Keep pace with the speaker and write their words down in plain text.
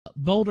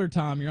Boulder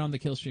Tom, you're on the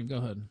kill stream. Go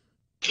ahead.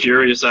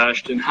 Curious,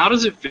 Ashton, how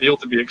does it feel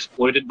to be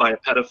exploited by a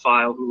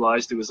pedophile who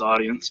lies to his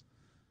audience?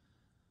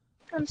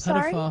 I'm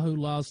sorry? Pedophile who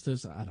lies to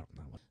his... I don't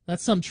know.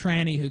 That's some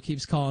tranny who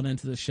keeps calling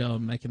into the show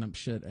and making up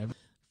shit.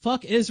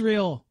 Fuck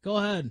Israel. Go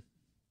ahead.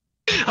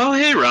 Oh,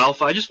 hey,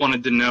 Ralph. I just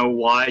wanted to know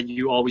why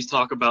you always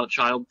talk about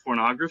child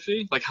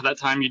pornography. Like, that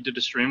time you did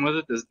a stream with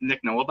it, does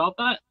Nick know about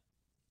that?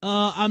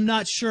 I'm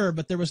not sure,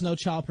 but there was no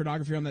child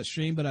pornography on that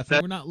stream, but I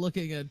think we're not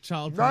looking at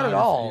child pornography. Not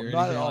at all. Or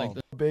Not at all. like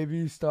that.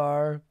 Baby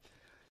star,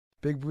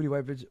 big booty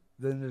white bitch.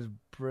 Then there's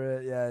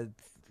Brit. Yeah,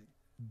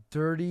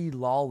 dirty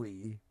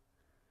lolly.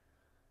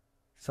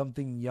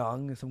 Something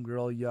young. Some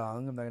girl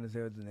young. I'm not gonna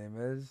say what the name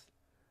is.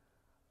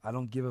 I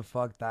don't give a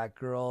fuck. That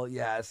girl.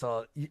 Yeah.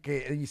 So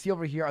okay, and you see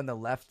over here on the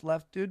left,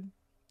 dude.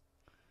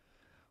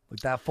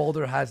 Like that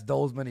folder has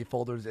those many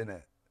folders in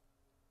it.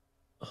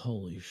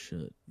 Holy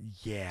shit.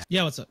 Yeah.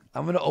 Yeah, what's up?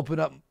 I'm going to open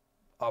up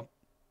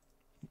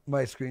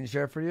my screen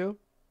share for you.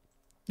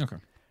 Okay.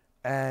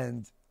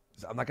 And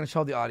I'm not going to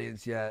show the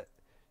audience yet.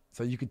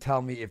 So you can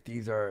tell me if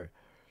these are,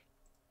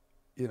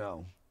 you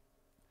know,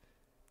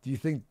 do you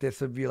think this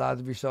would be allowed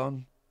to be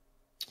shown?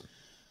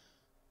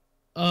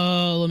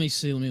 Let me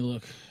see. Let me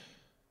look.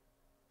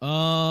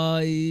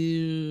 I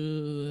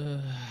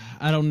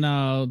don't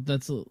know.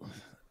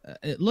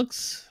 It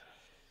looks,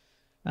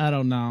 I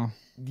don't know.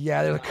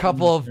 Yeah, there's a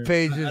couple of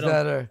pages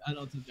that are. I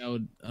don't think I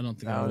would. I don't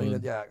think I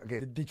would. Yeah, okay.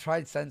 They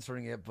tried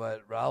censoring it,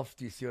 but Ralph,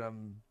 do you see what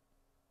I'm?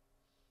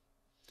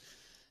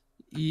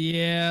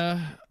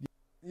 Yeah.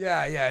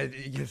 Yeah.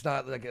 It's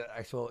not like an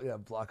actual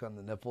block on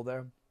the nipple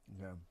there.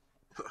 Yeah.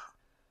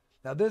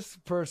 Now this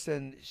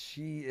person,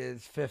 she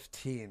is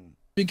 15.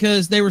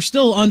 Because they were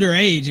still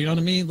underage, you know what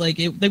I mean? Like,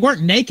 they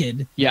weren't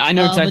naked. Yeah, I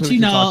know exactly but, what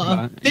you're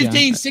talking about.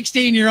 15,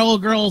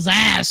 16-year-old girl's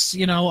ass,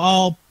 you know,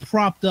 all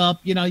propped up.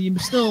 You know, you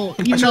still,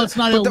 you know it's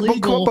not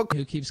illegal.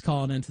 Who keeps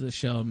calling into the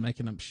show and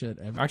making up shit.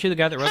 Aren't you the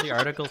guy that wrote the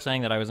article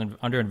saying that I was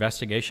under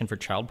investigation for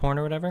child porn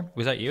or whatever?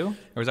 Was that you?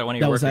 Or was that one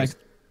of your workers?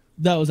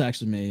 That was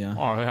actually me, yeah.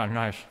 Oh, yeah,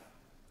 nice.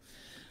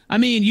 I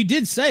mean, you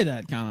did say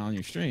that kind of on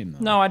your stream, though.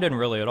 No, I didn't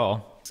really at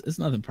all. It's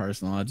nothing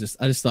personal. I just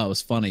thought it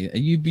was funny.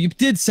 You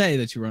did say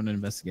that you were under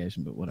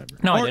investigation, but whatever.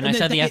 No, I didn't. I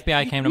said the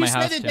FBI came to my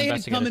house to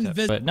investigate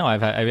it. But no,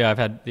 I've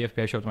had the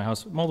FBI show up to my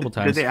house multiple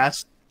times. Did they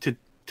ask to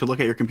look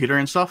at your computer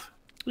and stuff?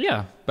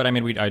 Yeah, but I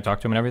mean, I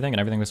talked to him and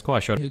everything was cool. I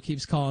showed. Who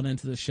keeps calling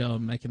into the show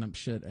and making up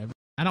shit?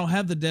 I don't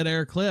have the dead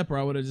air clip, or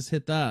I would have just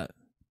hit that.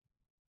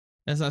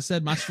 As I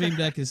said, my stream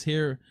deck is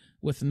here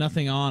with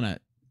nothing on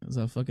it. As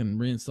I fucking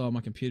reinstalled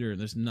my computer, and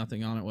there's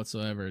nothing on it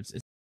whatsoever. It's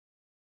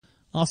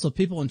also,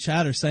 people in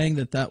chat are saying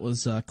that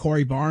was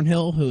Corey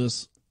Barnhill, who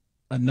is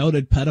a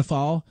noted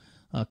pedophile,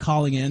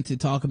 calling in to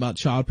talk about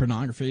child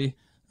pornography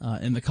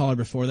in the caller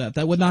before that.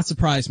 That would not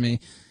surprise me.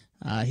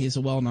 He's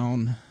a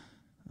well-known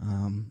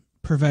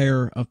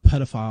purveyor of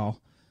pedophileness.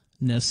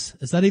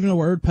 Is that even a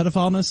word,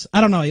 pedophileness? I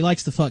don't know. He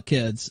likes to fuck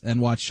kids and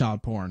watch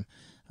child porn.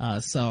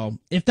 So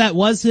if that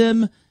was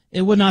him,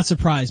 it would not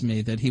surprise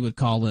me that he would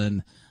call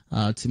in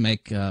to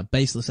make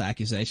baseless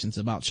accusations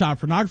about child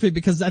pornography,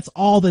 because that's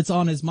all that's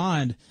on his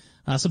mind.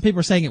 Some people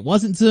are saying it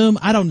wasn't Zoom.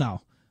 I don't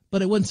know.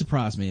 But it wouldn't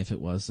surprise me if it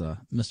was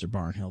Mr.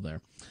 Barnhill there.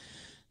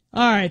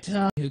 All right.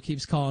 Who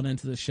keeps calling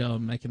into the show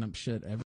and making up shit